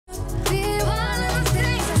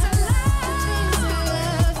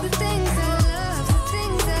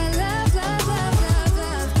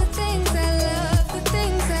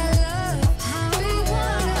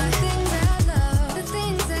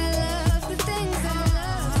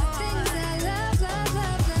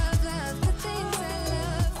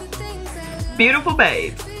beautiful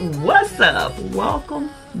babes, what's up?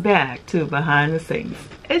 Welcome back to Behind the Scenes.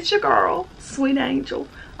 It's your girl, Sweet Angel.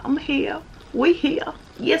 I'm here. We here.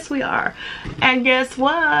 Yes, we are. And guess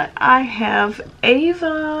what? I have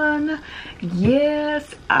Avon.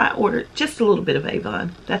 Yes, I ordered just a little bit of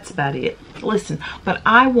Avon. That's about it. Listen, but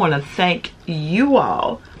I want to thank you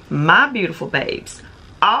all, my beautiful babes,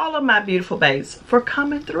 all of my beautiful babes, for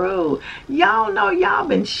coming through. Y'all know y'all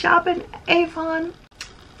been shopping Avon.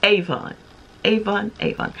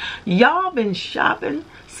 Y'all been shopping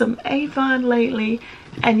some Avon lately,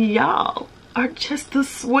 and y'all are just the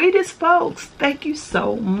sweetest folks. Thank you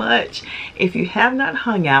so much. If you have not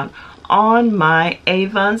hung out on my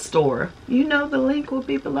Avon store, you know the link will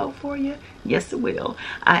be below for you. Yes, it will.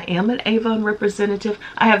 I am an Avon representative.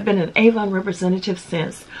 I have been an Avon representative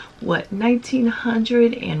since, what,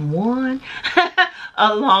 1901?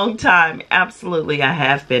 A long time. Absolutely, I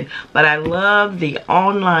have been. But I love the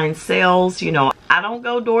online sales. You know, I don't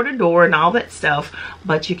go door to door and all that stuff,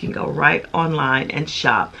 but you can go right online and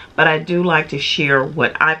shop. But I do like to share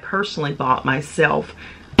what I personally bought myself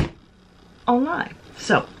online.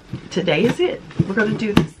 So today is it. We're going to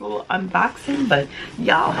do this little unboxing, but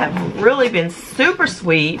y'all have really been super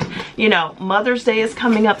sweet. You know, Mother's Day is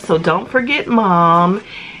coming up, so don't forget Mom.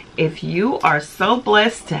 If you are so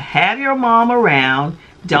blessed to have your mom around,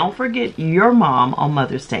 don't forget your mom on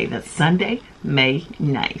Mother's Day. That's Sunday, May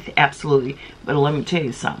 9th. Absolutely. But let me tell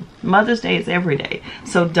you something. Mother's Day is every day.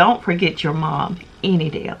 So don't forget your mom any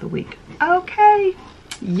day of the week. Okay.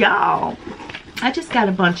 Y'all, I just got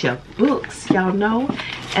a bunch of books. Y'all know,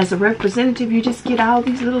 as a representative, you just get all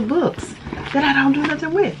these little books that I don't do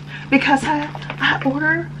nothing with. Because I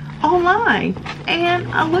order online and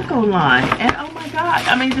I look online, and oh my god,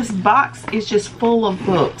 I mean, this box is just full of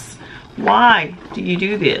books. Why do you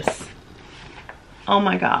do this? Oh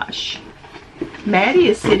my gosh. Maddie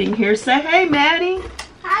is sitting here. Say hey, Maddie.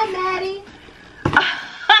 Hi, Maddie.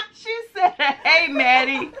 She said hey,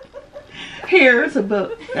 Maddie. Here's a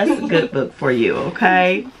book. That's a good book for you,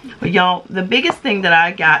 okay? But y'all, the biggest thing that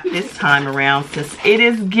I got this time around, since it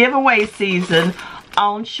is giveaway season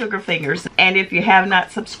on Sugar Fingers, and if you have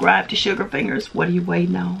not subscribed to Sugar Fingers, what are you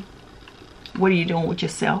waiting on? What are you doing with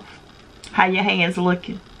yourself? How your hands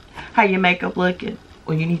looking? How your makeup looking?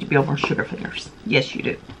 Well, you need to be over on Sugar Fingers. Yes, you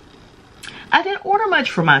do. I didn't order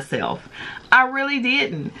much for myself. I really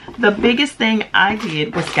didn't. The biggest thing I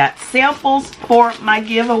did was got samples for my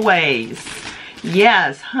giveaways.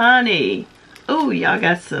 Yes, honey. Ooh, y'all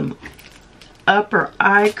got some upper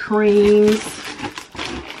eye creams.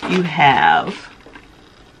 You have,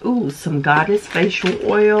 ooh, some Goddess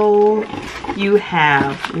facial oil. You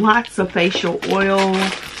have lots of facial oil.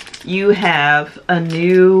 You have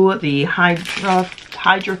the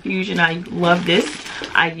Hydra Fusion. I love this.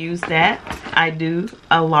 I use that. I do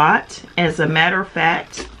a lot. As a matter of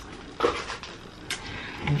fact,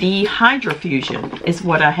 the Hydra Fusion is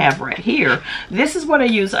what I have right here. This is what I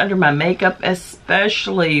use under my makeup,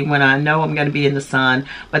 especially when I know I'm going to be in the sun.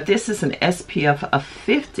 But this is an SPF of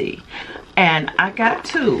 50. And I got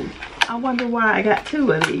two. I wonder why I got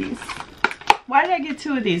two of these. Why did I get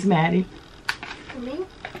two of these, Maddie? For me?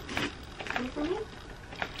 One for me?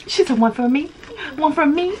 She said one for me. One for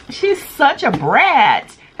me. She's such a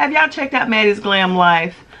brat. Have y'all checked out Maddie's Glam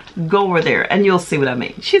Life? Go over there and you'll see what I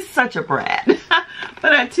mean. She's such a brat.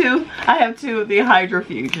 But I have two of the Hydra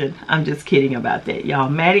Fusion. I'm just kidding about that, y'all.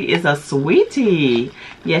 Maddie is a sweetie.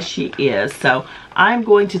 Yes, she is. So I'm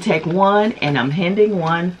going to take one and I'm handing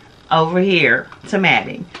one over here to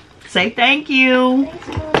Maddie. Say thank you. Thanks,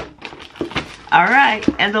 Mom. All right.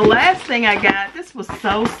 And the last thing I got, this was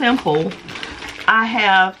so simple. I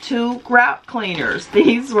have two grout cleaners.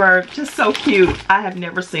 These were just so cute. I have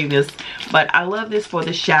never seen this, but I love this for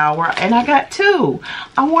the shower, and I got two.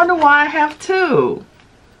 I wonder why I have two.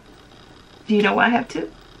 Do you know why I have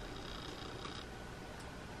two?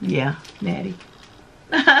 Yeah, Maddie.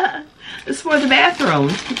 It's for the bathroom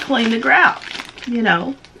to clean the grout. You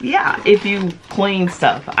know, yeah, if you clean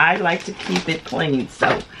stuff. I like to keep it clean,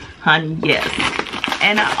 so honey, yes.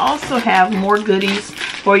 And I also have more goodies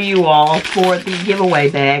for you all for the giveaway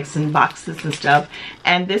bags and boxes and stuff.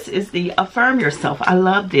 And this is the Affirm Yourself. I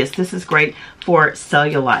love this. This is great for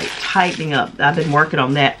cellulite, tightening up. I've been working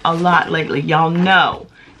on that a lot lately. Y'all know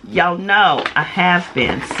I have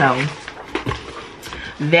been. So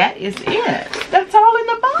that is it. That's all in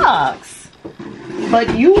the box.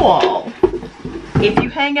 But you all, if you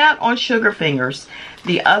hang out on Sugar Fingers,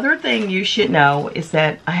 the other thing you should know is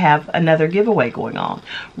that I have another giveaway going on.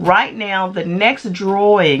 Right now, the next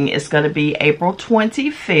drawing is going to be April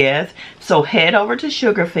 25th. So head over to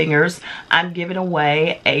Sugar Fingers. I'm giving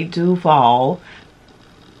away a Duval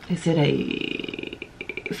is it a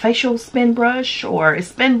facial spin brush or a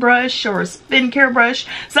spin brush or a spin care brush,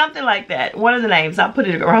 something like that. One of the names, I'll put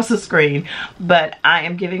it across the screen. But I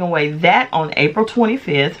am giving away that on April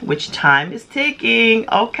 25th, which time is ticking.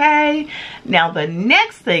 Okay, now the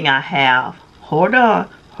next thing I have, hold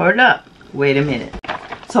up, wait a minute.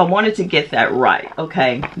 So I wanted to get that right.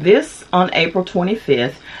 Okay, this on April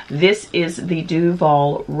 25th, this is the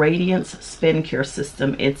Duval Radiance Spin Care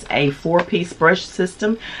System. It's a 4-piece brush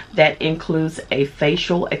system that includes a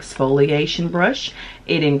facial exfoliation brush.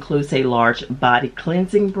 It includes a large body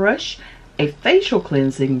cleansing brush, a facial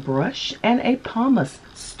cleansing brush, and a pumice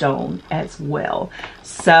stone as well.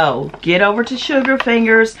 So get over to Sugar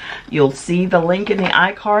Fingers. You'll see the link in the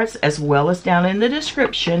iCards as well as down in the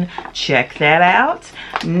description. Check that out.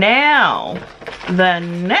 Now, the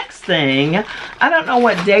next thing, I don't know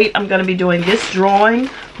what date I'm going to be doing this drawing,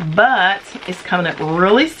 but it's coming up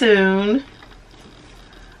really soon.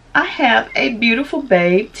 I have a beautiful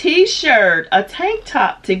babe t-shirt, a tank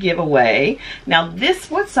top to give away. Now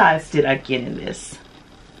this, what size did I get in this?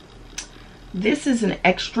 This is an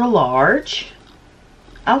extra large.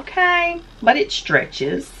 Okay, but it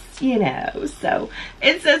stretches, you know, so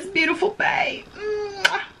it says beautiful babe.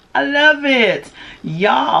 I love it.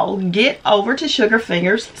 Y'all get over to Sugar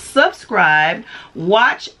Fingers, subscribe,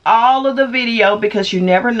 watch all of the video, because you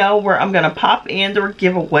never know where I'm gonna pop in to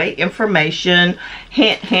give away information.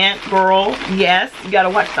 Hint, hint, girl. Yes, you gotta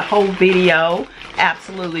watch the whole video.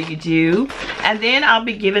 Absolutely you do. And then I'll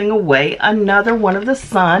be giving away another one of the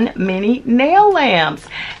Sun mini nail lamps,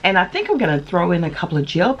 and I think I'm gonna throw in a couple of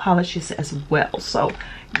gel polishes as well, so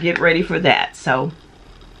get ready for that. So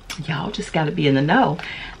y'all just got to be in the know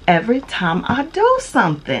every time I do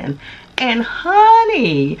something. And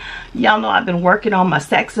honey, y'all know I've been working on my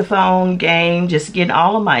saxophone game, just getting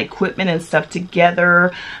all of my equipment and stuff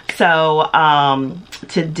together. So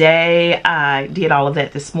today I did all of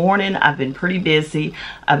that this morning. I've been pretty busy.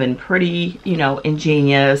 I've been pretty, you know,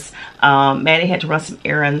 ingenious. Maddie had to run some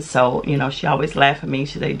errands, so, you know, she always laugh at me.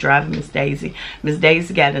 She said, driving Miss Daisy. Miss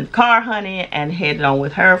Daisy got in the car, honey, and headed on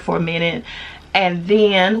with her for a minute. And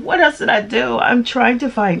then, what else did I do? I'm trying to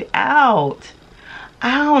find out.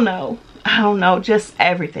 I don't know, just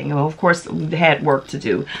everything. Well, of course, we had work to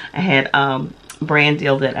do. I had brand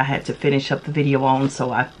deal that I had to finish up the video on,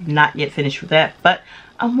 so I've not yet finished with that, but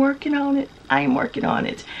I'm working on it. I am working on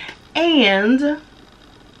it. And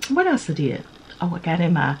what else I did? Oh, I got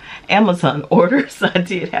in my Amazon orders. I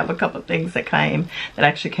did have a couple of things that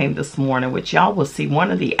actually came this morning, which y'all will see one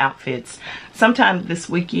of the outfits sometime this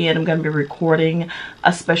weekend. I'm going to be recording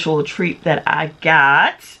a special treat that I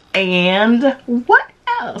got. And what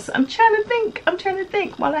else? I'm trying to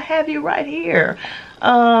think while I have you right here.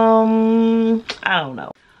 I don't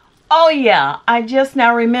know. Oh yeah, I just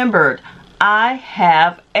now remembered. I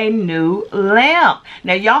have a new lamp.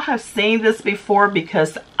 Now y'all have seen this before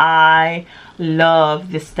because I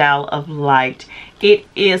love this style of light. It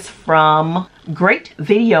is from Great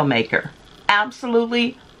Video Maker.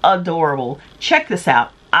 Absolutely adorable. Check this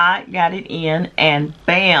out. I got it in and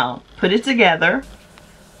bam, put it together.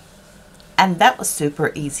 And that was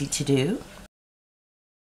super easy to do.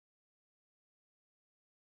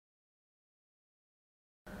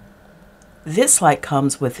 This light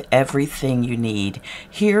comes with everything you need.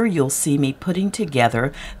 Here you'll see me putting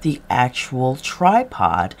together the actual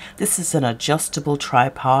tripod. This is an adjustable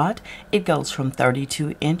tripod. It goes from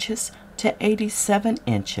 32 inches to 87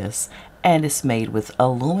 inches and it's made with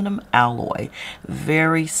aluminum alloy.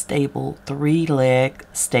 Very stable 3-leg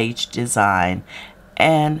stage design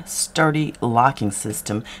and sturdy locking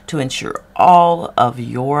system to ensure all of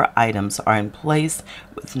your items are in place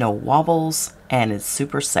with no wobbles, and it's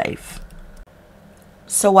super safe.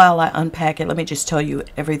 So while I unpack it, let me just tell you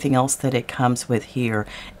everything else that it comes with here.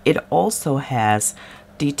 It also has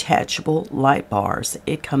detachable light bars.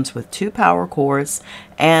 It comes with 2 power cords,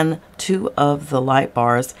 and 2 of the light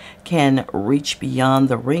bars can reach beyond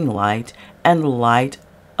the ring light and light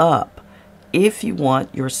up. If you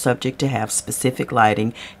want your subject to have specific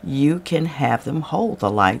lighting, you can have them hold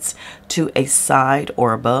the lights to a side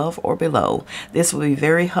or above or below. This will be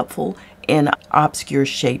very helpful in obscure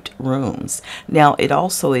shaped rooms. Now it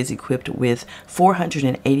also is equipped with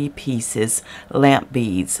 480 pieces lamp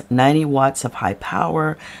beads, 90 watts of high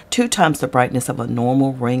power, 2 times the brightness of a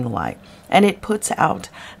normal ring light, and it puts out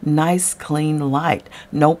nice clean light,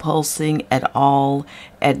 no pulsing at all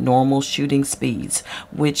at normal shooting speeds,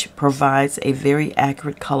 which provides a very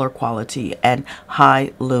accurate color quality and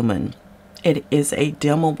high lumen. It is a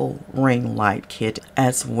dimmable ring light kit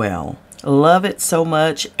as well. Love it so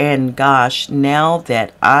much. And gosh, now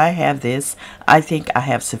that I have this, I think I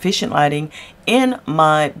have sufficient lighting in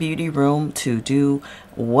my beauty room to do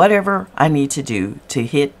whatever I need to do to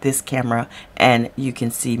hit this camera, and you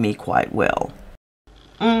can see me quite well.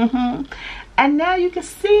 And now you can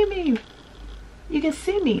see me. You can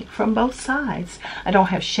see me from both sides. I don't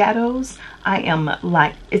have shadows. I am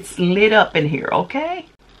like, it's lit up in here, okay?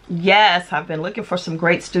 Yes, I've been looking for some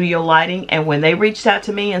great studio lighting, and when they reached out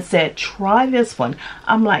to me and said, try this one,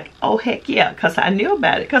 I'm like, oh heck yeah, because I knew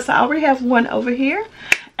about it, because I already have one over here,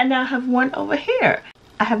 and now I have one over here.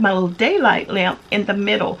 I have my little daylight lamp in the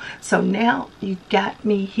middle, so now you got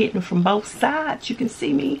me hitting from both sides. You can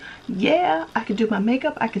see me. Yeah, I can do my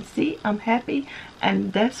makeup. I can see. I'm happy,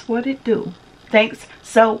 and that's what it do. Thanks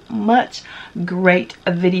so much, great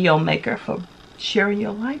video maker, for sharing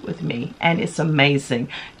your light with me, and it's amazing.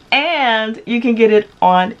 And you can get it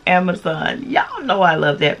on Amazon. Y'all know I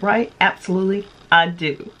love that, right? Absolutely, I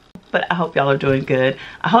do. But I hope y'all are doing good.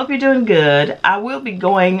 I hope you're doing good. I will be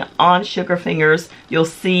going on Sugar Fingers. You'll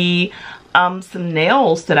see some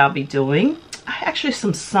nails that I'll be doing. Actually,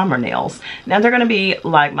 some summer nails. Now, they're going to be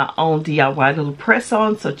like my own DIY little press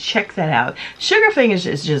on, so check that out. Sugar Fingers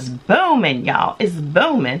is just booming, y'all. It's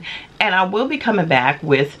booming. And I will be coming back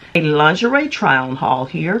with a lingerie try-on haul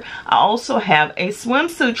here. I also have a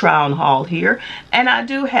swimsuit try-on haul here. And I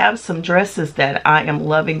do have some dresses that I am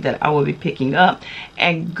loving that I will be picking up.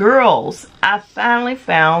 And girls, I finally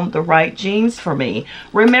found the right jeans for me.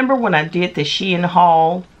 Remember when I did the Shein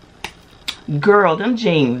haul? Girl, them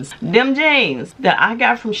jeans that I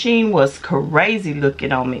got from Shein was crazy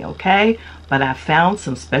looking on me, okay? But I found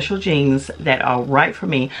some special jeans that are right for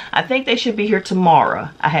me. I think they should be here tomorrow.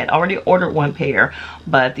 I had already ordered one pair,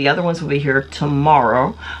 but the other ones will be here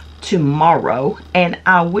tomorrow, and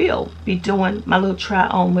I will be doing my little try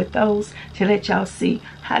on with those to let y'all see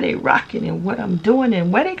how they rocking and what I'm doing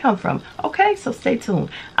and where they come from. Okay, so stay tuned.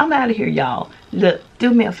 I'm out of here, y'all. Look,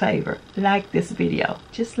 do me a favor, like this video.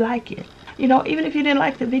 Just like it. You know, even if you didn't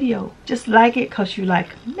like the video, just like it because you like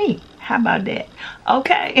me. How about that?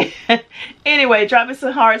 Okay. Anyway, drop me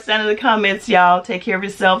some hearts down in the comments, y'all. Take care of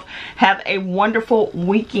yourself. Have a wonderful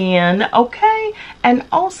weekend, okay? And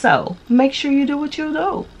also, make sure you do what you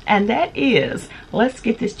do. And that is, let's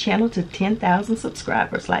get this channel to 10,000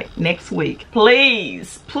 subscribers like next week.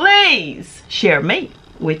 Please, please share me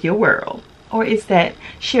with your world. Or is that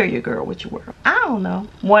share your girl with your world? I don't know.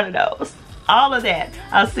 One of those. All of that.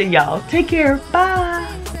 I'll see y'all. Take care.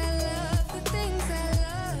 Bye.